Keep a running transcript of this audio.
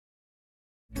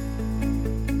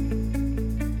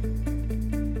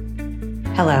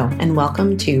Hello, and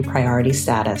welcome to Priority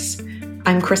Status.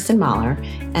 I'm Kristin Moller,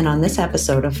 and on this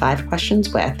episode of 5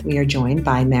 Questions With, we are joined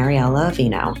by Mariella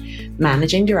Avino,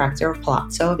 Managing Director of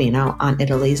Palazzo Avino on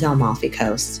Italy's Amalfi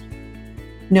coast.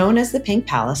 Known as the Pink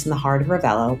Palace in the heart of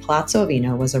Ravello, Palazzo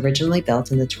Avino was originally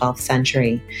built in the 12th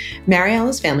century.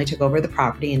 Mariella's family took over the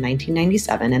property in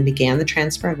 1997 and began the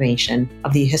transformation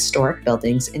of the historic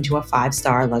buildings into a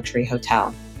 5-star luxury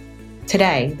hotel.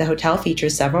 Today, the hotel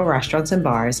features several restaurants and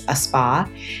bars, a spa,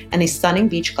 and a stunning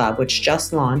beach club which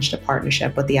just launched a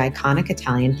partnership with the iconic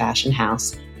Italian fashion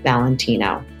house,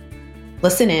 Valentino.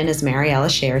 Listen in as Mariella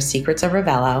shares secrets of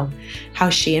Ravello, how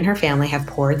she and her family have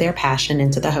poured their passion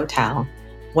into the hotel,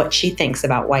 what she thinks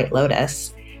about White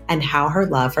Lotus, and how her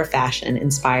love for fashion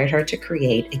inspired her to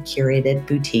create a curated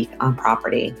boutique on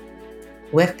property.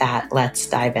 With that, let's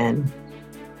dive in.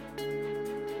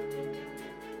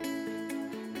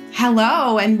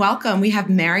 Hello and welcome. We have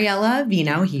Mariella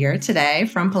Avino here today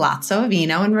from Palazzo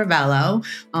Avino in Ravello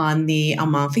on the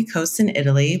Amalfi coast in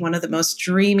Italy, one of the most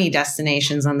dreamy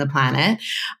destinations on the planet.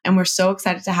 And we're so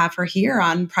excited to have her here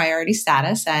on Priority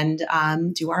Status and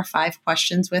do our 5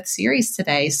 Questions With series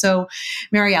today. So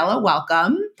Mariella,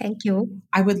 welcome. Thank you.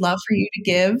 I would love for you to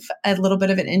give a little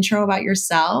bit of an intro about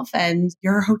yourself and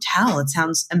your hotel. It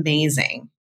sounds amazing.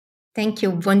 Thank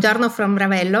you. Buongiorno from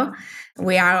Ravello.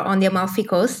 We are on the Amalfi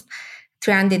coast,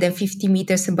 350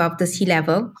 meters above the sea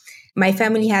level. My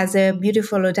family has a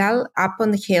beautiful hotel up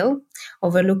on the hill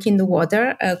overlooking the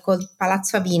water called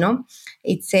Palazzo Avino.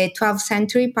 It's a 12th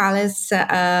century palace,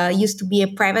 used to be a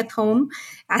private home,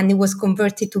 and it was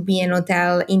converted to be an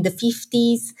hotel in the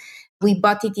 50s. We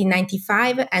bought it in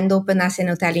 95 and opened as an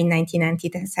hotel in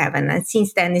 1997. And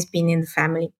since then, it's been in the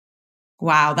family.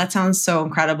 Wow, that sounds so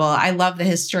incredible. I love the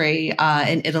history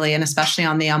in Italy and especially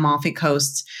on the Amalfi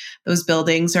coast. Those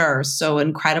buildings are so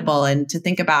incredible. And to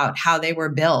think about how they were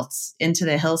built into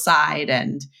the hillside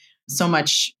and so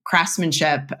much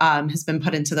craftsmanship has been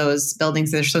put into those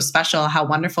buildings. They're so special. How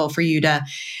wonderful for you to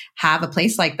have a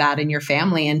place like that in your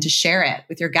family and to share it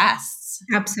with your guests.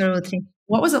 Absolutely.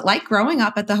 What was it like growing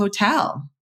up at the hotel?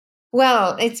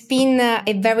 Well, it's been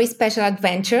a very special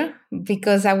adventure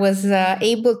because I was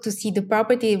able to see the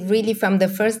property really from the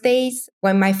first days.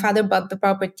 When my father bought the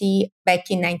property back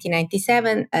in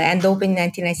 1997 and opened in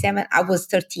 1997, I was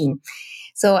 13.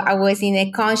 So I was in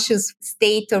a conscious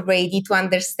state already to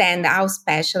understand how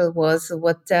special it was,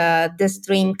 what this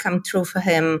dream come true for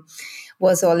him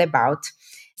was all about.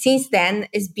 Since then,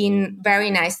 it's been very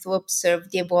nice to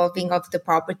observe the evolving of the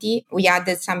property. We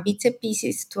added some bits and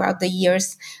pieces throughout the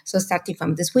years. So starting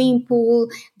from the swimming pool,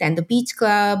 then the beach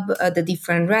club, the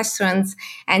different restaurants.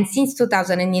 And since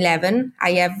 2011,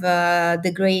 I have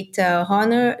the great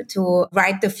honor to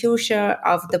write the future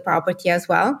of the property as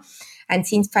well. And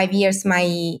since 5 years,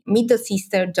 my middle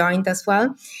sister joined as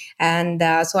well. And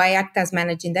so I act as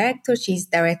managing director. She's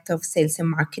director of sales and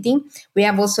marketing. We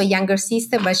have also a younger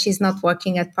sister, but she's not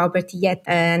working at property yet.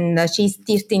 And she's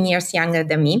 13 years younger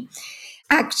than me.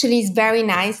 Actually, it's very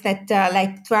nice that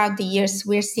throughout the years,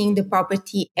 we're seeing the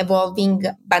property evolving,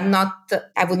 but not,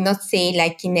 I would not say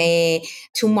like in a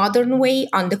too modern way.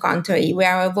 On the contrary, we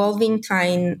are evolving,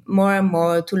 trying more and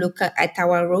more to look at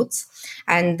our roots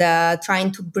and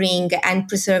trying to bring and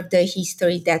preserve the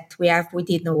history that we have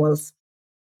within the walls.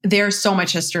 There's so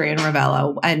much history in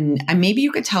Ravello, and maybe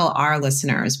you could tell our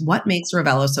listeners what makes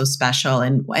Ravello so special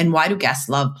and why do guests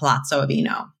love Palazzo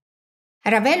Avino?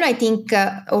 Ravello, I think,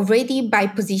 already by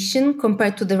position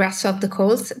compared to the rest of the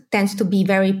coast, tends to be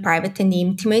very private and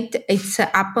intimate. It's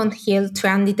up on the hill,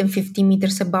 350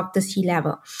 meters above the sea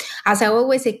level. As I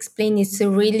always explain, it's a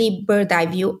really bird eye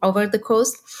view over the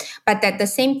coast, but at the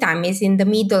same time, it's in the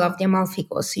middle of the Amalfi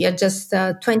coast. You're just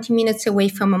 20 minutes away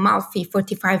from Amalfi,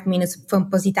 45 minutes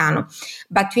from Positano.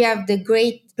 But we have the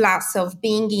great plus of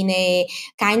being in a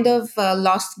kind of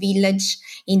lost village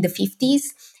in the 50s.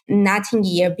 Nothing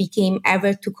here became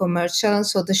ever too commercial.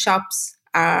 So the shops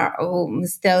are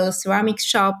still ceramic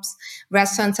shops,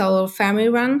 restaurants are all family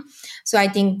run. So I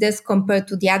think this compared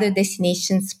to the other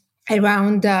destinations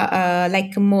around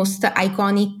like most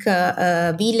iconic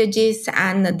villages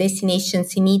and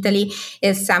destinations in Italy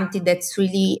is something that's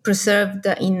really preserved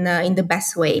in the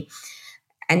best way.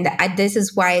 And this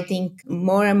is why I think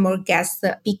more and more guests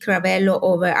pick Ravello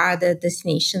over other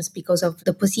destinations because of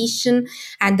the position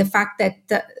and the fact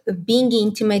that being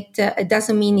intimate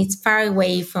doesn't mean it's far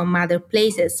away from other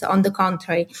places. On the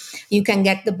contrary, you can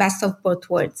get the best of both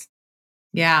worlds.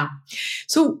 Yeah.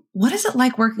 So what is it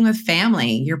like working with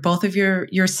family? You're both of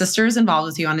your sisters involved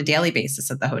with you on a daily basis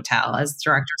at the hotel as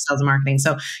director of sales and marketing.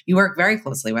 So you work very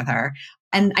closely with her.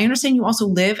 And I understand you also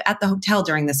live at the hotel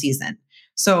during the season.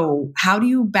 So how do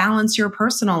you balance your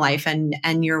personal life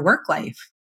and your work life?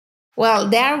 Well,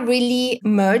 they are really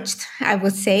merged, I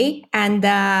would say. And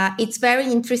it's very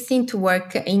interesting to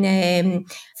work in a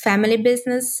family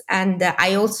business. And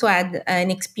I also had an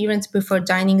experience before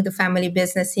joining the family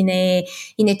business in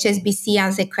HSBC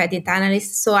as a credit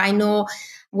analyst. So I know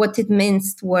what it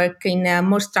means to work in a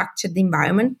more structured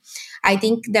environment. I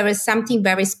think there is something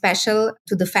very special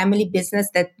to the family business,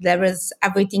 that there is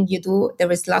everything you do,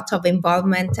 there is lots of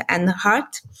involvement and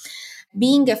heart.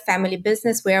 Being a family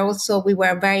business, we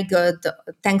were very good,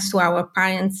 thanks to our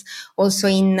parents, also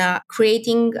in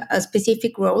creating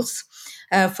specific roles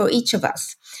for each of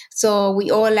us. So we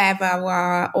all have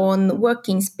our own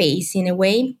working space in a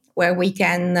way where we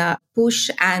can push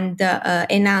and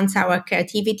enhance our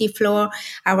creativity flow,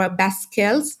 our best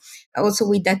skills. Also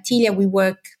with Attilia, we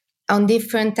work on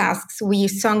different tasks. We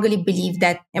strongly believe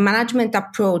that a management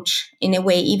approach, in a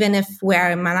way, even if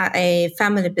we're a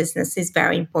family business, is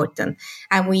very important.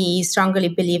 And we strongly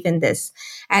believe in this.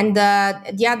 And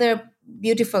the other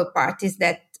beautiful part is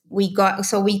that we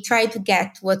try to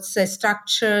get what's a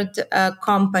structured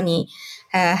company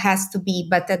has to be,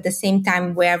 but at the same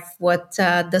time, we have what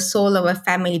the soul of a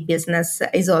family business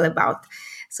is all about.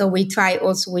 So we try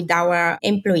also with our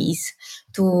employees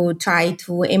to try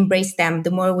to embrace them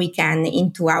the more we can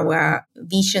into our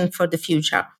vision for the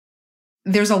future.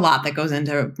 There's a lot that goes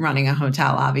into running a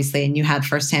hotel, obviously, and you had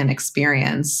firsthand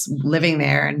experience living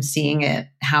there and seeing it,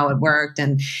 how it worked.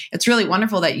 And it's really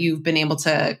wonderful that you've been able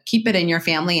to keep it in your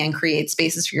family and create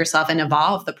spaces for yourself and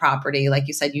evolve the property. Like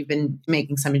you said, you've been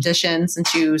making some additions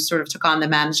since you sort of took on the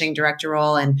managing director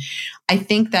role. And I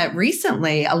think that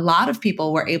recently a lot of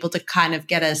people were able to kind of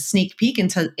get a sneak peek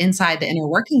inside the inner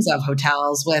workings of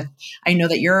hotels I know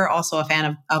that you're also a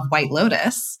fan of White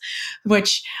Lotus,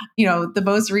 which, the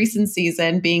most recent season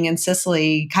being in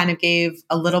Sicily kind of gave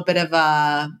a little bit of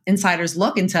a insider's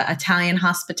look into Italian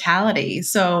hospitality.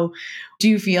 So do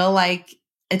you feel like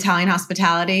Italian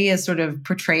hospitality is sort of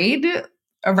portrayed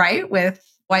right with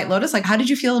White Lotus? Like, how did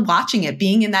you feel watching it,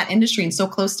 being in that industry and so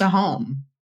close to home?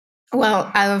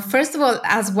 Well, first of all,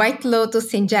 as White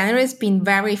Lotus in general, it's been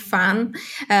very fun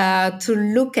to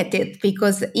look at it,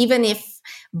 because even if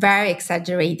very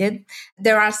exaggerated,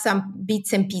 there are some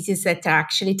bits and pieces that are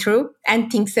actually true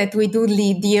and things that we do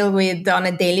deal with on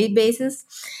a daily basis.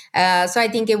 So I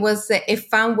think it was a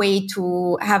fun way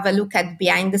to have a look at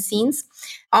behind the scenes,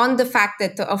 on the fact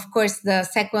that, of course, the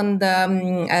second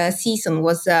season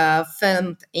was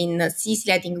filmed in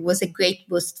Sicily. I think it was a great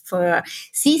boost for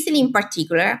Sicily in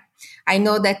particular. I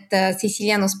know that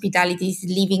Sicilian hospitality is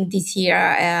living this year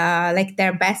like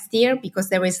their best year, because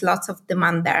there is lots of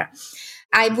demand there.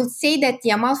 I would say that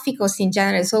the Amalfi Coast in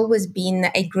general has always been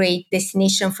a great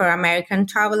destination for American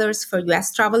travelers, for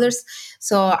US travelers.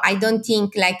 So I don't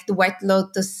think like the White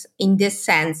Lotus in this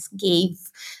sense gave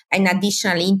an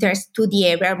additional interest to the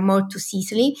area, more to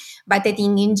Sicily. But I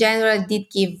think in general it did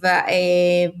give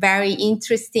a very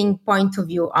interesting point of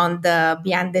view on the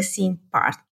behind the scene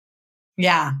part.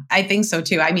 Yeah, I think so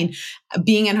too. I mean,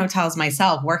 being in hotels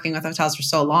myself, working with hotels for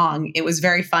so long, it was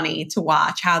very funny to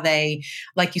watch how they,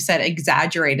 like you said,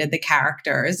 exaggerated the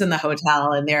characters in the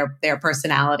hotel and their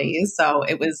personalities. So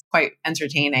it was quite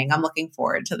entertaining. I'm looking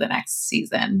forward to the next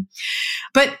season.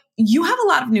 But you have a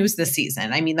lot of news this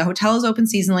season. I mean, the hotel is open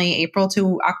seasonally, April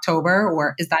to October,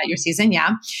 or is that your season?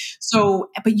 Yeah.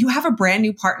 So, but you have a brand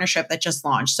new partnership that just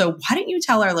launched. So why don't you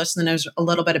tell our listeners a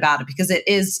little bit about it? Because it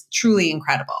is truly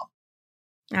incredible.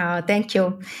 Thank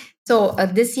you. So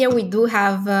this year we do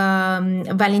have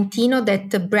Valentino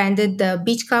that branded the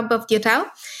beach club of the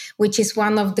hotel, which is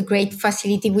one of the great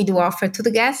facilities we do offer to the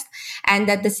guests. And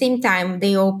at the same time,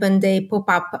 they opened a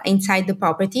pop-up inside the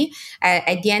property.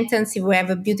 At the entrance, we have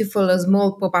a beautiful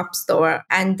small pop-up store.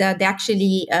 And they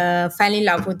actually fell in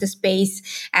love with the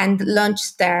space and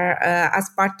launched there as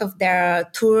part of their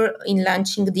tour in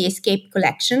launching the Escape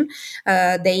collection.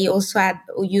 They also had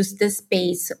used this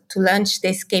space to launch the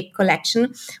Escape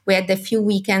collection. We had a few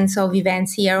weekends of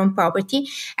events here on property.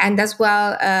 And as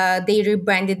well, they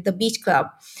rebranded the beach club.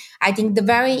 I think the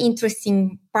very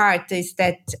interesting part is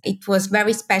that it was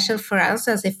very special for us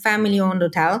as a family-owned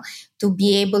hotel to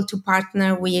be able to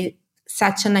partner with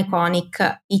such an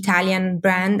iconic Italian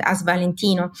brand as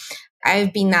Valentino.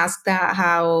 I've been asked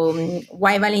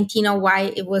why Valentino,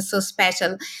 why it was so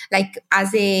special. Like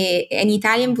as an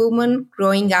Italian woman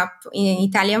growing up in an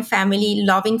Italian family,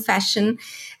 loving fashion,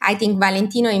 I think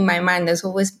Valentino in my mind has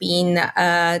always been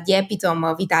the epitome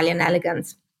of Italian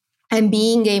elegance. and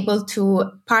being able to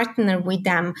partner with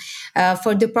them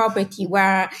for the property,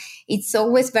 where it's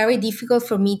always very difficult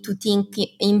for me to think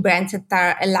in brands that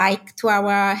are alike to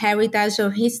our heritage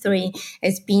or history.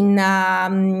 It's been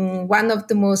one of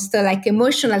the most like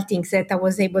emotional things that I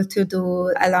was able to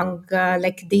do along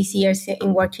like these years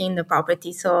in working in the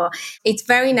property. So it's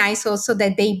very nice also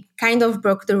that they kind of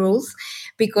broke the rules,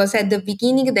 because at the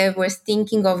beginning they were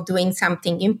thinking of doing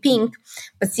something in pink,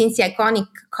 but since the iconic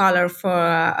color for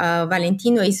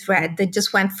Valentino is red, they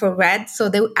just went for red. So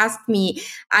they asked me,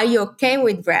 "Are you okay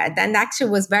with red?" And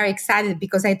actually was very excited,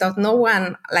 because I thought no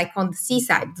one like on the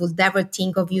seaside would ever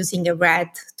think of using a red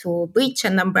to beach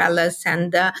and umbrellas,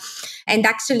 and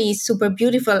actually it's super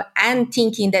beautiful. And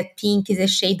thinking that pink is a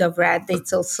shade of red,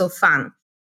 it's also fun.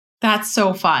 That's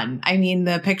so fun. I mean,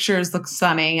 the pictures look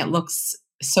stunning. It looks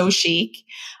so chic.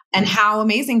 And how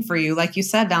amazing for you. Like you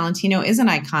said, Valentino is an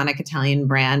iconic Italian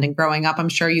brand. And growing up, I'm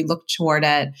sure you looked toward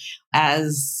it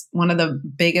as one of the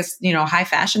biggest, high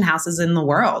fashion houses in the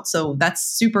world. So that's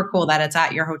super cool that it's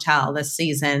at your hotel this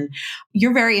season.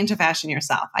 You're very into fashion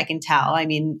yourself, I can tell. I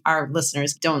mean, our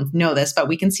listeners don't know this, but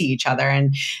we can see each other.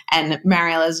 And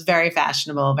Mariella is very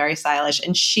fashionable, very stylish.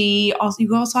 And you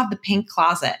also have the pink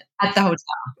closet at the hotel.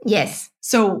 Yes.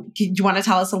 So do you want to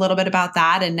tell us a little bit about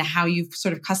that and how you've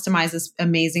sort of customized this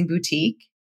amazing boutique?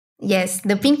 Yes,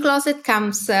 the Pink Closet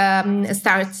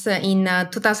starts in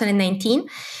 2019,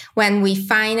 when we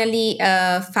finally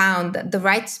found the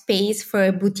right space for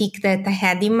a boutique that I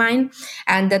had in mind.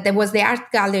 And there was the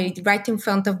art gallery right in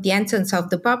front of the entrance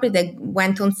of the property that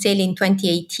went on sale in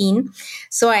 2018.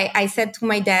 So I said to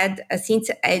my dad, since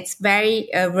it's very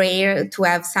rare to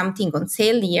have something on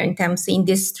sale here in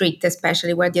this street,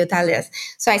 especially where the hotel is.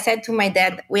 So I said to my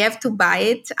dad, we have to buy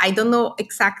it. I don't know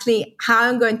exactly how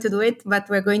I'm going to do it, but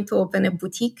we're going to open a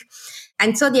boutique.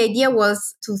 And so the idea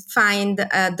was to find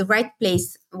the right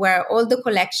place where all the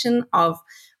collection of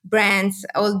brands,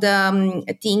 all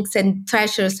the things and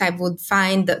treasures I would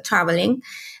find traveling,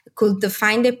 could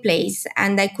find a place,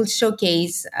 and I could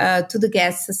showcase to the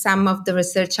guests some of the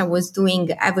research I was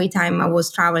doing every time I was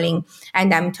traveling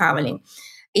and I'm traveling.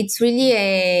 It's really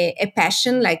a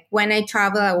passion. Like when I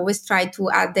travel, I always try to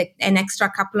add an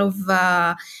extra couple of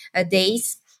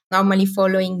days, normally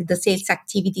following the sales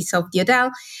activities of the hotel.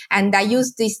 And I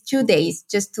use these 2 days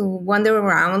just to wander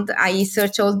around. I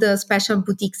search all the special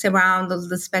boutiques around, all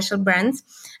the special brands.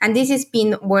 And this has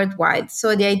been worldwide.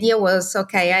 So the idea was,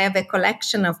 okay, I have a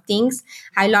collection of things.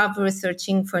 I love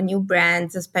researching for new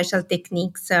brands, special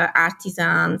techniques,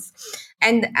 artisans.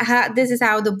 And this is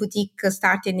how the boutique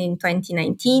started in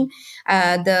 2019.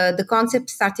 The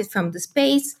concept started from the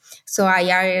space. So I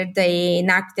hired an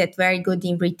architect very good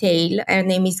in retail. Her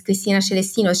name is Cristina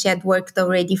Celestino. She had worked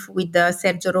already with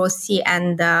Sergio Rossi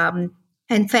and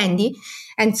Fendi.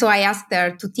 And so I asked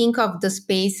her to think of the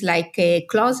space like a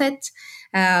closet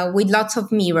with lots of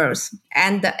mirrors,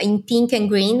 and in pink and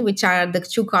green, which are the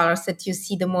two colors that you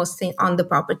see the most on the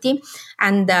property.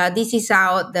 And this is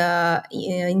how the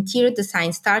interior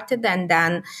design started. And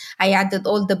then I added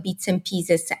all the bits and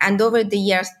pieces. And over the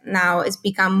years now, it's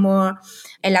become more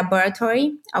a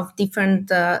laboratory of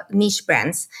different niche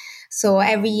brands. So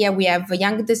every year we have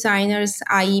young designers.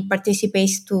 I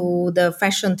participate to the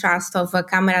Fashion Trust of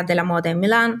Camera della Moda in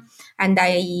Milan, and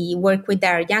I work with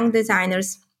their young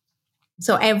designers.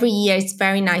 So every year it's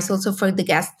very nice also for the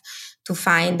guests to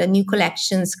find the new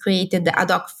collections created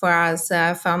ad hoc for us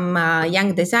from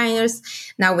young designers.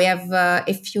 Now we have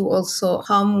a few also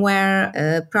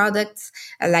homeware products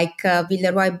like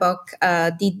Villeroy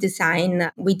Boch did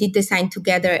design. We did design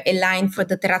together a line for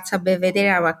the Terrazza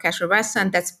Belvedere, our casual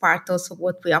restaurant. That's part also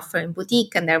what we offer in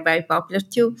boutique, and they're very popular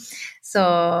too.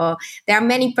 So there are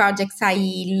many projects I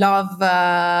love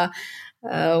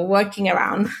working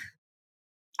around.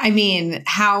 I mean,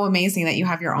 how amazing that you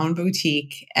have your own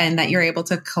boutique and that you're able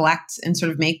to collect and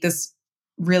sort of make this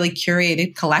really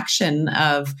curated collection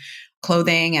of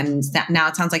clothing. And now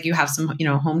it sounds like you have some,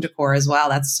 home decor as well.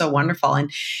 That's so wonderful.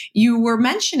 And you were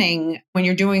mentioning when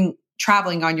you're doing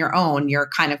traveling on your own, you're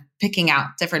kind of picking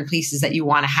out different pieces that you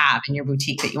want to have in your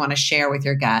boutique that you want to share with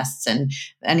your guests and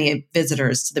any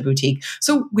visitors to the boutique.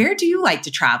 So where do you like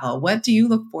to travel? What do you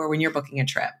look for when you're booking a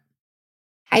trip?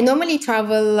 I normally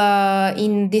travel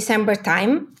in December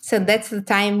time. So that's the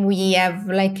time we have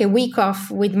like a week off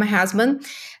with my husband.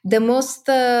 The most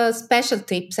special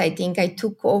trips I think I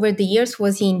took over the years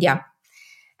was India.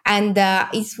 And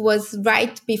it was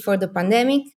right before the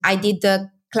pandemic. I did the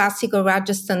classical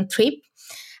Rajasthan trip.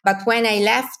 But when I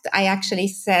left, I actually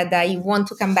said I want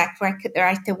to come back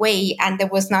right away, and there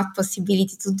was not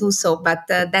possibility to do so. But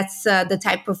that's the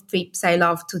type of trips I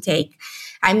love to take.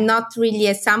 I'm not really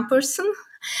a sun person.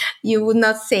 you would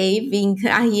not say being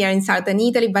here in southern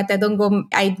Italy, but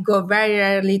I go very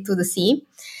rarely to the sea,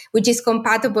 which is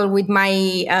compatible with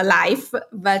my life.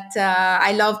 But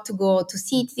I love to go to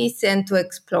cities and to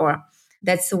explore.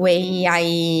 That's the way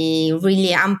I really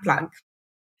unplug.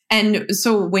 And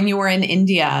so when you were in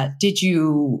India, did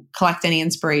you collect any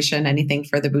inspiration, anything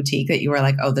for the boutique that you were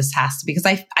like, oh, this has to be? Because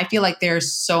I feel like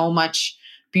there's so much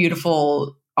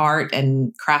beautiful art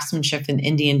and craftsmanship in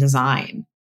Indian design.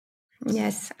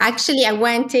 Yes, actually, I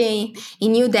went in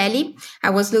New Delhi.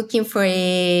 I was looking for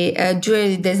a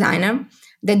jewelry designer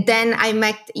that then I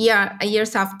met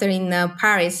years after in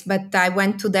Paris. But I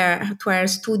went to her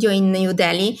studio in New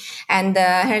Delhi, and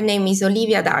her name is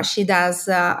Olivia Dar. She does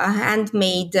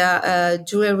handmade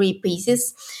jewelry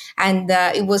pieces, and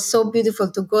it was so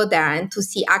beautiful to go there and to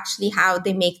see actually how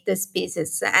they make these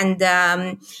pieces.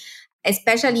 And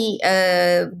especially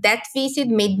that visit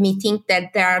made me think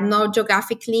that there are no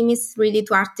geographic limits really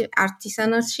to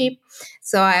artisanship.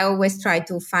 So I always try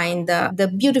to find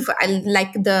the beautiful,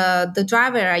 like the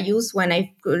driver I use when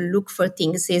I look for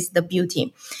things is the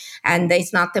beauty. And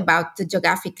it's not about the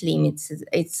geographic limits.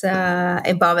 It's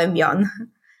above and beyond.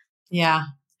 Yeah.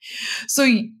 So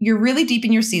you're really deep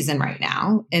in your season right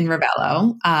now in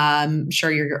Ravello. I'm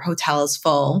sure your hotel is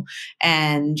full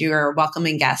and you're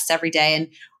welcoming guests every day. And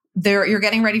you're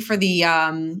getting ready for the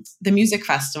music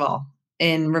festival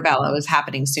in Ravello is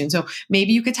happening soon. So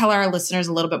maybe you could tell our listeners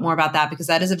a little bit more about that, because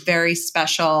that is a very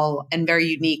special and very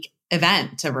unique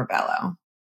event to Ravello.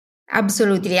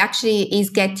 Absolutely. Actually, is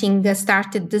getting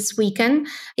started this weekend.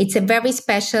 It's a very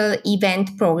special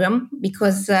event program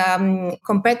because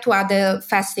compared to other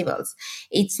festivals,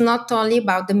 it's not only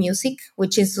about the music,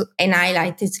 which is an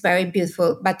highlight. It's very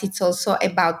beautiful, but it's also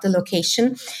about the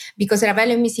location, because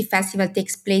Ravello Music Festival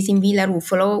takes place in Villa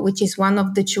Ruffolo, which is one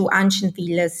of the two ancient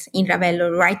villas in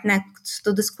Ravello, right next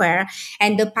to the square.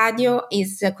 And the patio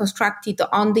is constructed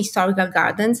on the historical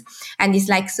gardens and is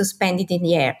like suspended in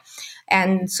the air.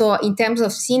 And so in terms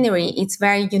of scenery, it's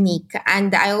very unique.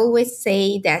 And I always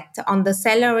say that on the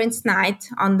Saint Lawrence night,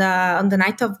 on the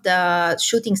night of the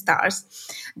shooting stars,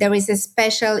 there is a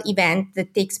special event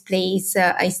that takes place.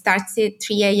 It starts at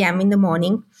 3 a.m. in the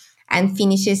morning and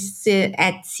finishes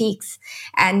at 6.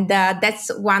 And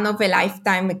that's one of a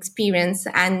lifetime experience.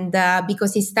 And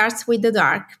because it starts with the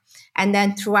dark, and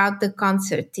then throughout the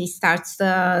concert, it starts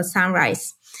the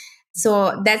sunrise.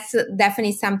 So that's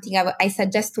definitely something I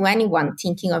suggest to anyone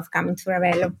thinking of coming to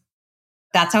Ravello.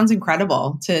 That sounds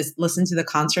incredible, to listen to the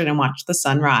concert and watch the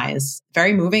sunrise.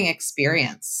 Very moving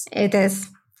experience. It is.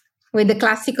 With the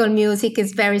classical music,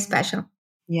 it's very special.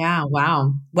 Yeah,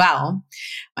 wow. Well,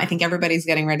 I think everybody's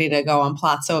getting ready to go on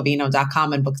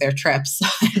palazzoavino.com and book their trips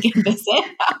so they can visit.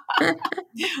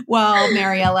 Well,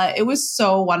 Mariella, it was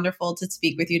so wonderful to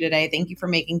speak with you today. Thank you for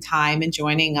making time and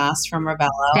joining us from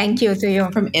Ravello. Thank you to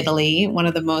you. From Italy, one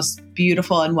of the most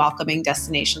beautiful and welcoming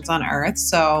destinations on earth.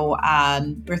 So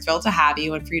we're thrilled to have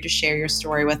you and for you to share your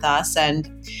story with us. And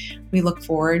we look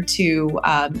forward to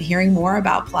hearing more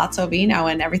about Palazzo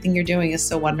Avino, and everything you're doing is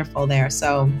so wonderful there.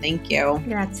 So thank you.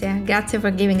 Grazie. Grazie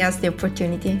for giving us the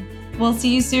opportunity. We'll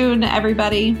see you soon,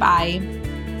 everybody. Bye.